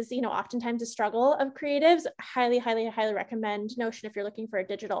 which is, oftentimes a struggle of creatives, highly, highly, highly recommend Notion if you're looking for a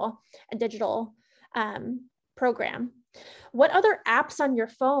digital program. What other apps on your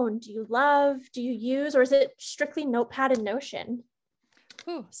phone do you love? Do you use, or is it strictly Notepad and Notion?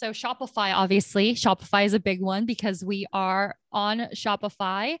 So Shopify, obviously. Shopify is a big one because we are on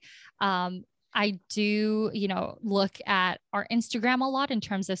Shopify. I do, look at our Instagram a lot in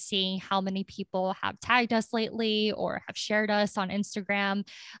terms of seeing how many people have tagged us lately or have shared us on Instagram,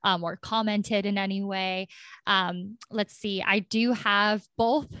 or commented in any way. Let's see. I do have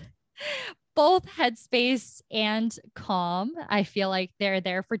both Headspace and Calm. I feel like they're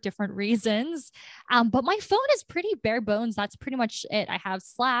there for different reasons. But my phone is pretty bare bones. That's pretty much it. I have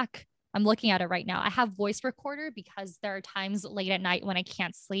Slack. I'm looking at it right now. I have voice recorder because there are times late at night when I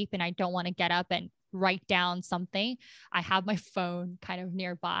can't sleep and I don't want to get up and write down something. I have my phone kind of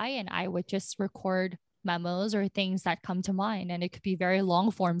nearby, and I would just record memos or things that come to mind. And it could be very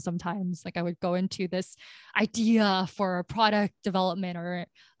long form sometimes. Like I would go into this idea for a product development or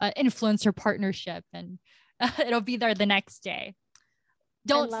an influencer partnership, and it'll be there the next day.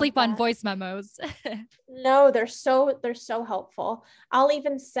 Don't sleep on voice memos. No, they're so helpful. I'll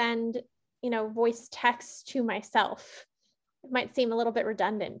even send, voice texts to myself. It might seem a little bit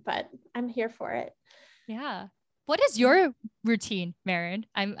redundant, but I'm here for it. Yeah. What is your routine, Maren?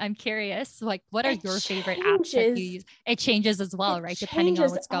 I'm curious. Like, what are your favorite apps that you use? It changes as well, right? Depending on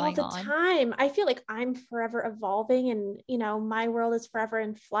what's going on. All the time. I feel like I'm forever evolving, and my world is forever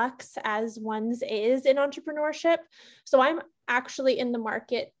in flux, as one's is in entrepreneurship. So I'm actually in the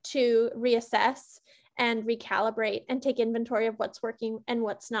market to reassess and recalibrate and take inventory of what's working and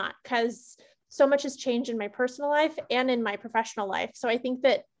what's not, because so much has changed in my personal life and in my professional life. So I think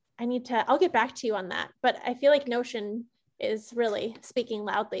that I'll get back to you on that, but I feel like Notion is really speaking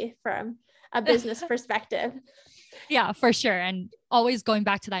loudly from a business perspective. Yeah, for sure. And always going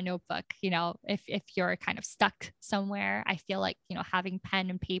back to that notebook, if you're kind of stuck somewhere, I feel like, having pen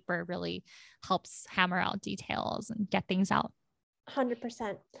and paper really helps hammer out details and get things out.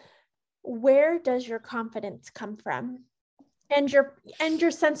 100%. Where does your confidence come from? And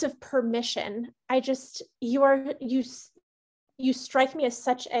your sense of permission? You strike me as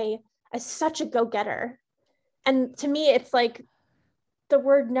such a go-getter. And to me, it's like the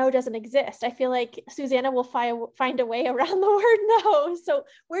word no doesn't exist. I feel like Susanna will find a way around the word no. So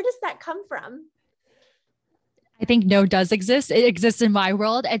where does that come from? I think no does exist. It exists in my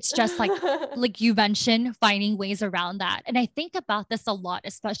world. It's just like you mentioned, finding ways around that. And I think about this a lot,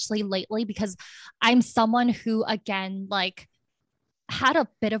 especially lately, because I'm someone who, again, like had a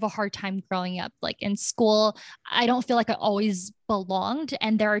bit of a hard time growing up. Like in school, I don't feel like I always belonged.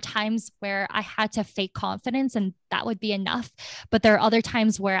 And there are times where I had to fake confidence and that would be enough. But there are other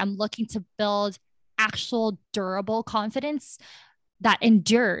times where I'm looking to build actual durable confidence that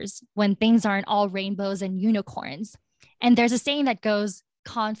endures when things aren't all rainbows and unicorns. And there's a saying that goes,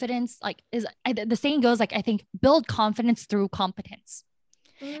 confidence, the saying goes, like, I think, build confidence through competence.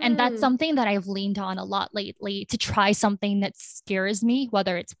 And that's something that I've leaned on a lot lately to try something that scares me,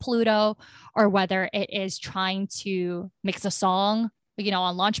 whether it's Pluto or whether it is trying to mix a song,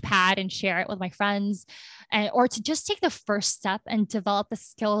 on Launchpad and share it with my friends, or to just take the first step and develop the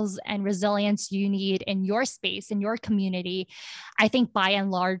skills and resilience you need in your space, in your community. I think by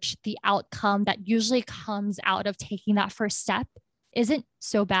and large, the outcome that usually comes out of taking that first step isn't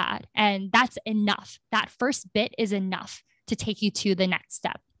so bad. And that's enough. That first bit is enough to take you to the next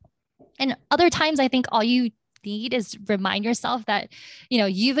step. And other times, I think all you need is remind yourself that,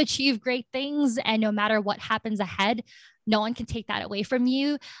 you've achieved great things, and no matter what happens ahead, no one can take that away from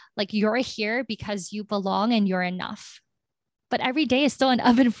you. Like, you're here because you belong and you're enough. But every day is still an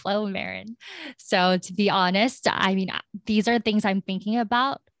ebb and flow, Maren. So to be honest, I mean, these are things I'm thinking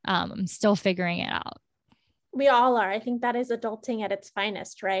about. I'm still figuring it out. We all are. I think that is adulting at its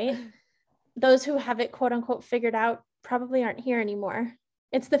finest, right? Those who have it, quote unquote, figured out probably aren't here anymore.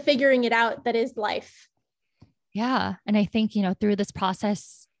 It's the figuring it out that is life. Yeah. And I think, through this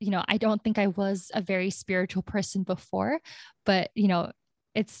process, I don't think I was a very spiritual person before, but,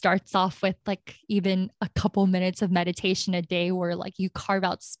 it starts off with like even a couple minutes of meditation a day where like you carve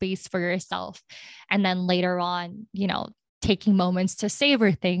out space for yourself. And then later on, taking moments to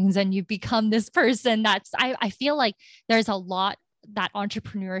savor things, and you become this person I feel like there's a lot that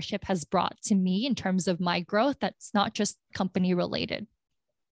entrepreneurship has brought to me in terms of my growth that's not just company related.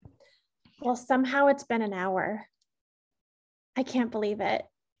 Well, somehow it's been an hour. I can't believe it.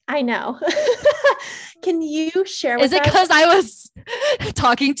 I know. Can you share with us? Is it because I was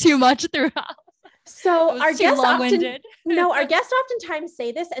talking too much throughout? So our guests oftentimes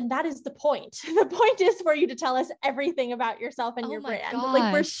say this, and that is the point. The point is for you to tell us everything about yourself and your brand.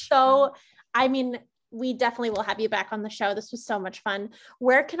 Gosh. We definitely will have you back on the show. This was so much fun.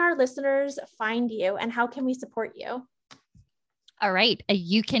 Where can our listeners find you, and how can we support you? All right.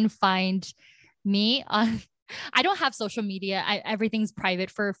 You can find me on, I don't have social media. Everything's private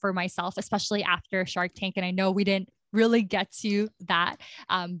for myself, especially after Shark Tank. And I know we didn't really get to that.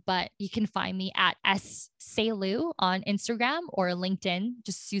 But you can find me at SSayLu on Instagram or LinkedIn,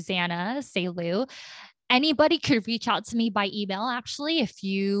 just Susanna Saylu. Anybody could reach out to me by email, actually, if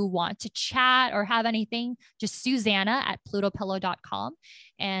you want to chat or have anything, just Susanna@plutopillow.com.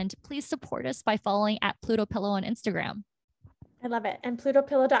 And please support us by following @PlutoPillow on Instagram. I love it. And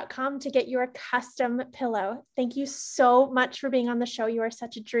plutopillow.com to get your custom pillow. Thank you so much for being on the show. You are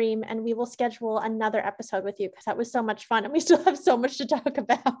such a dream. And we will schedule another episode with you because that was so much fun. And we still have so much to talk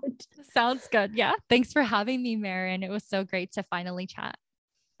about. Sounds good. Yeah. Thanks for having me, Maren. It was so great to finally chat.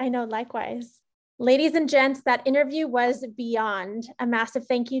 I know, likewise. Ladies and gents, that interview was beyond. A massive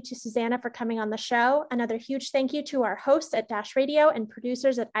thank you to Susanna for coming on the show. Another huge thank you to our hosts at Dash Radio and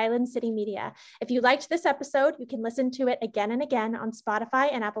producers at Island City Media. If you liked this episode, you can listen to it again and again on Spotify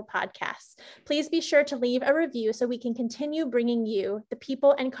and Apple Podcasts. Please be sure to leave a review so we can continue bringing you the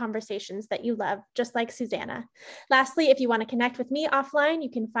people and conversations that you love, just like Susanna. Lastly, if you want to connect with me offline, you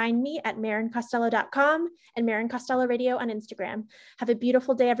can find me at MarenCostello.com and Maren Costello Radio on Instagram. Have a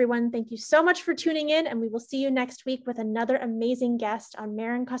beautiful day, everyone. Thank you so much for tuning in, and we will see you next week with another amazing guest on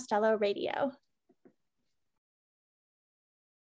Maren Costello Radio.